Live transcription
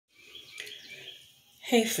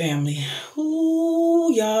Hey family,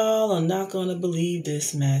 ooh, y'all are not gonna believe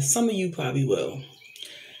this mess. Some of you probably will.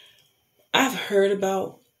 I've heard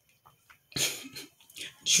about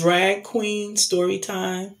drag queen story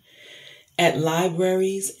time at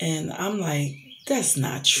libraries, and I'm like, that's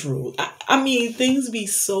not true. I mean, things be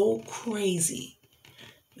so crazy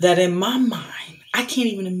that in my mind, I can't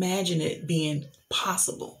even imagine it being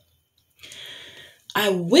possible. I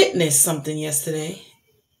witnessed something yesterday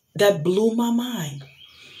that blew my mind.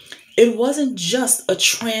 It wasn't just a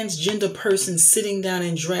transgender person sitting down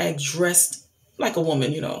in drag dressed like a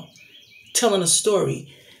woman, telling a story.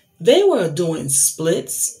 They were doing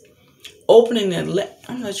splits, opening their I'm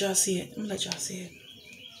gonna let y'all see it. I'm gonna let you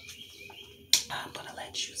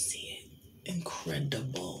see it.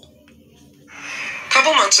 Incredible. A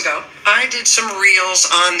couple months ago, I did some reels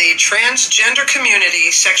on the transgender community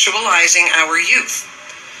sexualizing our youth.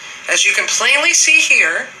 As you can plainly see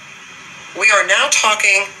here, we are now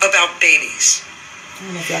talking about babies.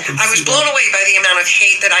 I was blown away by the amount of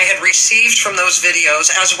hate that I had received from those videos,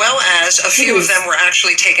 as well as a few of them were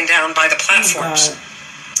actually taken down by the platforms.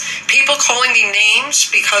 People calling me names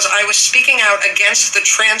because I was speaking out against the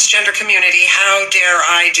transgender community. How dare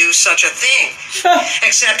I do such a thing?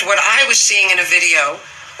 Except what I was seeing in a video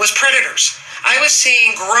was predators. I was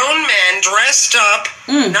seeing grown men dressed up,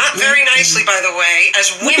 not very nicely by the way,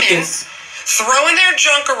 as women, throwing their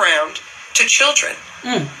junk around to children.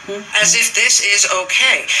 As if this is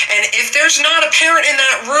okay. And if there's not a parent in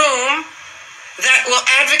that room that will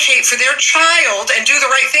advocate for their child and do the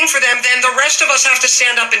right thing for them, then the rest of us have to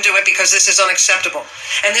stand up and do it because this is unacceptable.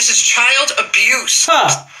 And this is child abuse.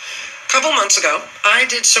 A couple months ago, I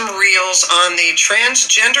did some reels on the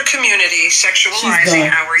transgender community sexualizing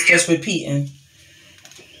our youth. Just repeating.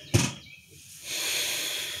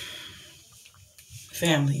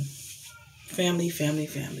 Family.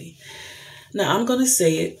 Now, I'm going to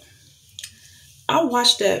say it. I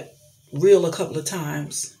watched that reel a couple of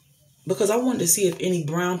times because I wanted to see if any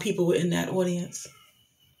brown people were in that audience.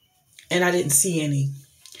 And I didn't see any.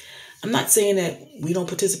 I'm not saying that we don't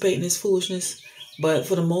participate in this foolishness, but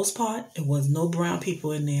for the most part, it was no brown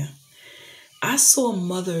people in there. I saw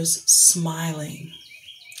mothers smiling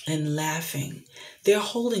and laughing. They're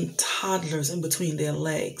holding toddlers in between their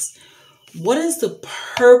legs. What is the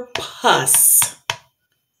purpose?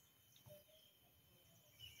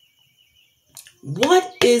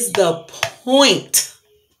 What is the point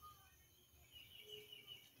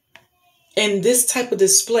in this type of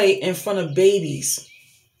display in front of babies?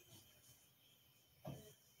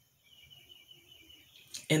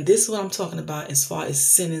 And this is what I'm talking about as far as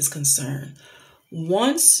sin is concerned.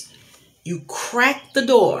 Once you crack the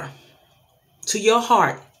door to your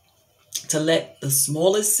heart to let the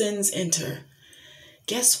smallest sins enter,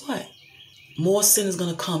 guess what? More sin is going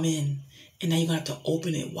to come in. And now you're going to have to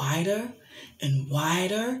open it wider and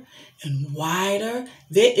wider and wider.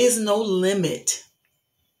 There is no limit.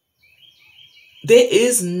 There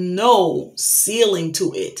is no ceiling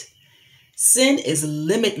to it. Sin is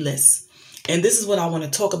limitless. And this is what I want to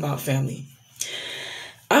talk about, family.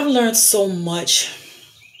 I've learned so much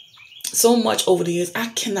over the years. I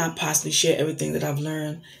cannot possibly share everything that I've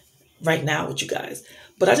learned right now with you guys.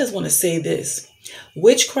 But I just want to say this.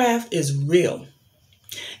 Witchcraft is real.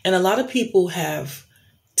 And a lot of people have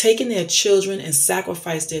taken their children and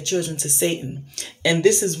sacrificed their children to Satan. And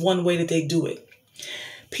this is one way that they do it.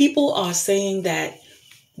 People are saying that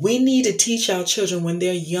we need to teach our children when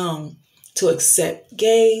they're young to accept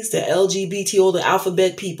gays, the LGBT, or the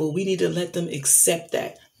alphabet people. We need to let them accept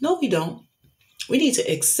that. No, we don't. We need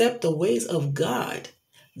to accept the ways of God.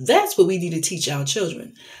 That's what we need to teach our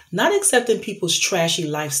children. Not accepting people's trashy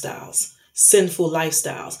lifestyles, sinful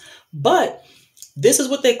lifestyles. But this is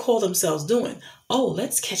what they call themselves doing. Oh,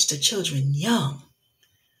 let's catch the children young.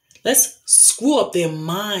 Let's screw up their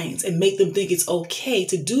minds and make them think it's okay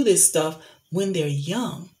to do this stuff when they're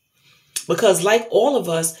young. Because like all of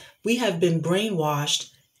us, we have been brainwashed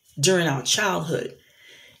during our childhood.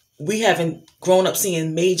 We haven't grown up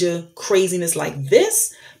seeing major craziness like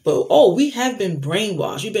this, but we have been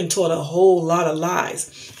brainwashed. We've been taught a whole lot of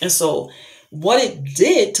lies. And so what it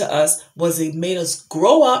did to us was it made us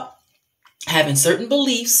grow up having certain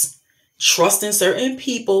beliefs, trusting certain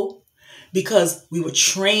people, because we were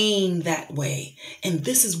trained that way. And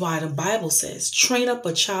this is why the Bible says, train up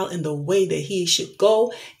a child in the way that he should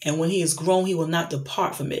go. And when he is grown, he will not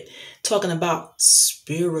depart from it. Talking about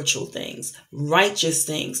spiritual things, righteous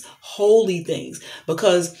things, holy things.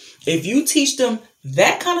 Because if you teach them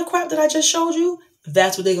that kind of crap that I just showed you,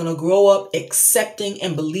 that's what they're going to grow up accepting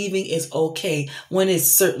and believing is okay when it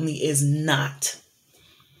certainly is not.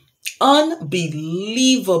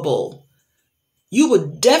 Unbelievable. You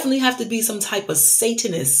would definitely have to be some type of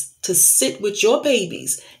Satanist to sit with your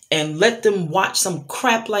babies and let them watch some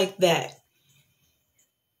crap like that.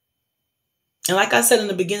 And like I said in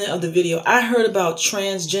the beginning of the video, I heard about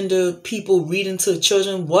transgender people reading to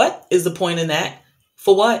children. What is the point in that?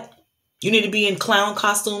 For what? You need to be in clown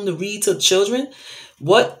costume to read to children?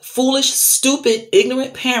 What foolish, stupid,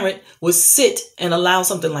 ignorant parent would sit and allow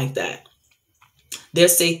something like that? They're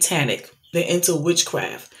satanic. They're into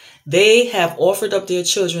witchcraft. They have offered up their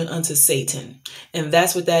children unto Satan. And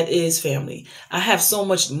that's what that is, family. I have so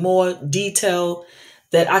much more detail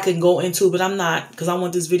that I can go into, but I'm not, because I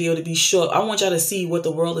want this video to be short. I want y'all to see what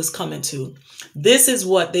the world is coming to. This is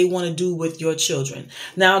what they want to do with your children.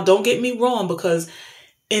 Now, don't get me wrong, because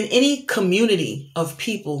in any community of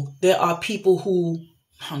people, there are people who,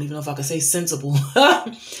 I don't even know if I can say sensible.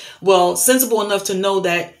 Well, sensible enough to know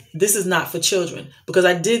that this is not for children. Because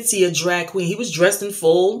I did see a drag queen. He was dressed in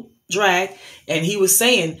full drag, and he was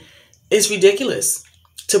saying it's ridiculous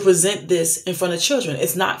to present this in front of children.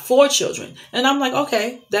 It's not for children. And I'm like,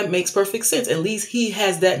 okay, that makes perfect sense. At least he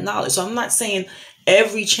has that knowledge. So I'm not saying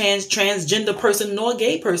every transgender person nor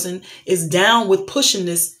gay person is down with pushing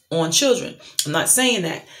this on children. I'm not saying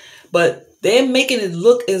that. But they're making it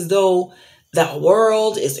look as though the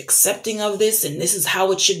world is accepting of this and this is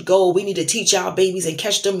how it should go. We need to teach our babies and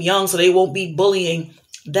catch them young so they won't be bullying.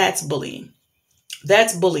 That's bullying.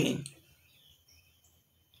 That's bullying.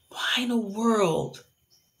 Why in the world?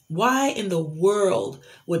 Why in the world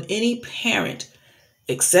would any parent,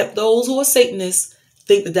 except those who are Satanists,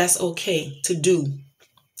 think that that's okay to do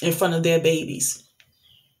in front of their babies?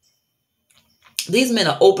 These men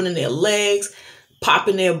are opening their legs,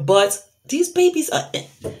 popping their butts. These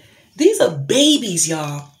are babies,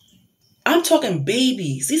 y'all. I'm talking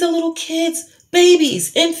babies. These are little kids,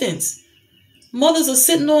 babies, infants. Mothers are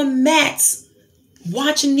sitting on mats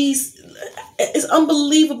watching these. It's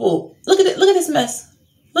unbelievable. Look at it. Look at this mess.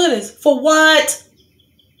 Look at this. For what?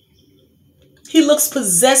 He looks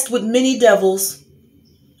possessed with many devils.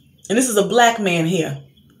 And this is a black man here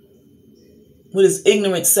with his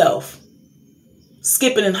ignorant self,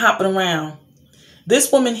 skipping and hopping around. This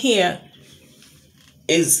woman here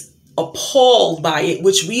is appalled by it,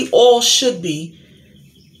 which we all should be,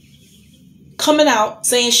 coming out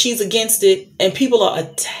saying she's against it, and people are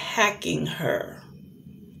attacking her.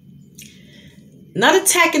 Not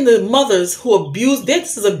attacking the mothers who abuse.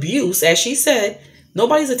 This is abuse, as she said.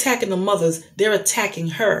 Nobody's attacking the mothers. They're attacking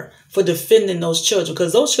her for defending those children,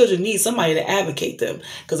 because those children need somebody to advocate them.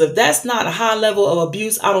 Because if that's not a high level of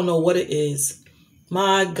abuse, I don't know what it is.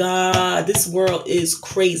 My God, this world is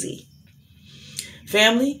crazy.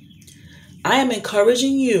 Family, I am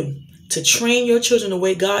encouraging you to train your children the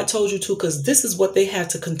way God told you to, because this is what they have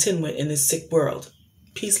to contend with in this sick world.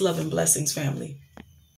 Peace, love, and blessings, family.